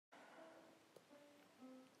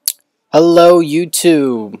Hello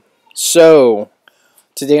YouTube! So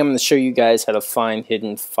today I'm going to show you guys how to find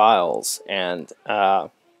hidden files, and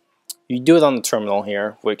you do it on the terminal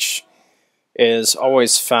here, which is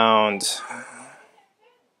always found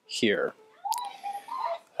here,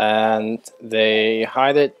 and they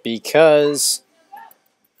hide it because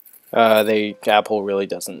Apple really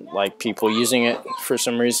doesn't like people using it for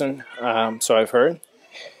some reason, so I've heard.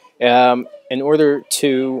 In order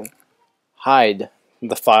to hide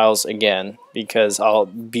the files again, because I'll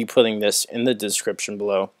be putting this in the description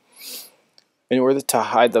below. In order to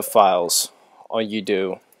hide the files, all you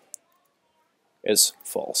do is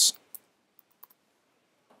false.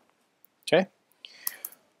 Okay?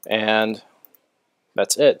 And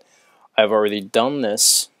that's it. I've already done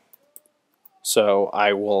this, so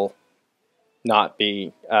I will not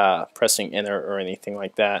be pressing enter or anything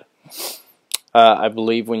like that. I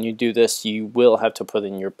believe when you do this, you will have to put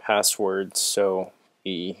in your password, so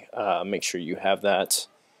make sure you have that.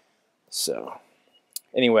 So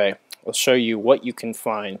anyway, I'll show you what you can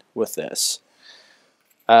find with this.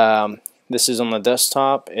 This is on the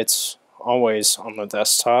desktop. It's always on the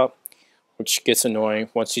desktop, which gets annoying.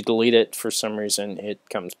 Once you delete it, for some reason it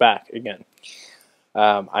comes back again.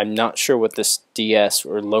 I'm not sure what this DS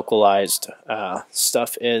or localized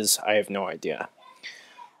stuff is. I have no idea.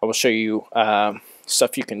 I will show you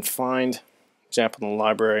stuff you can find. Example in the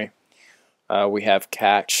library. We have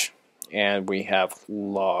catch, and we have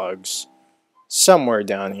logs somewhere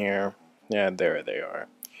down here. Yeah, there they are.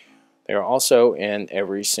 They are also in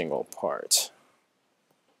every single part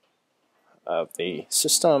of the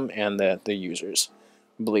system and the users.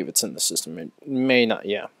 I believe it's in the system. It may not,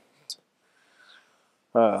 yeah.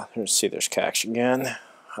 Let's see, there's catch again.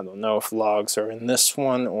 I don't know if logs are in this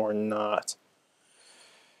one or not.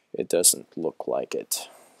 It doesn't look like it.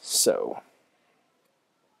 So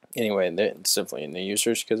anyway, it's definitely in the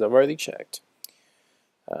users because I've already checked.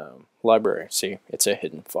 Library, see, it's a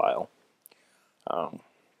hidden file. We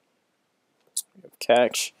have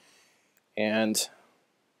catch, and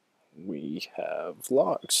we have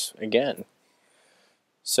logs again.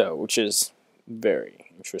 So, which is very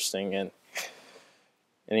interesting. And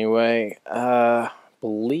anyway,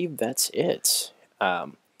 believe that's it.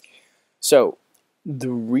 So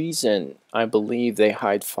the reason I believe they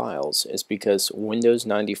hide files is because Windows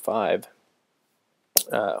 95,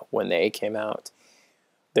 when they came out,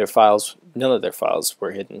 their files, none of their files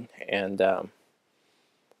were hidden, and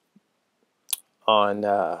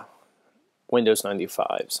on Windows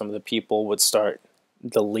 95, some of the people would start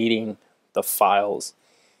deleting the files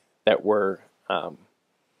that were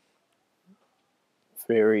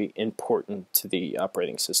very important to the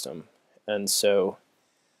operating system, and so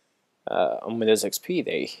on Windows XP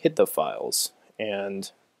they hid the files,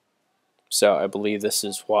 and so I believe this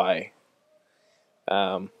is why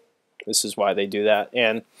they do that.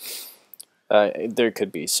 And there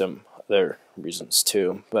could be some other reasons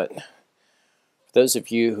too, but for those of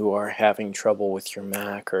you who are having trouble with your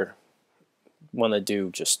Mac or want to do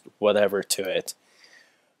just whatever to it,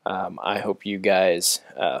 I hope you guys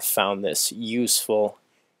found this useful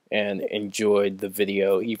and enjoyed the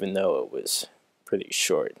video, even though it was pretty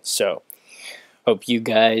short. So hope you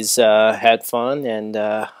guys had fun, and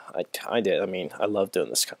I did. I mean, I love doing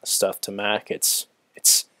this kind of stuff to Mac. It's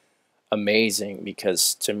amazing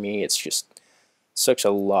because to me it's just such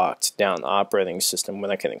a locked down operating system.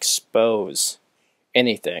 When I can expose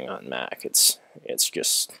anything on Mac, it's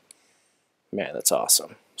just, man, it's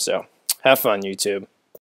awesome. So have fun, YouTube.